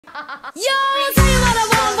Yo, I'll tell you what I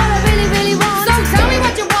want, what I really, really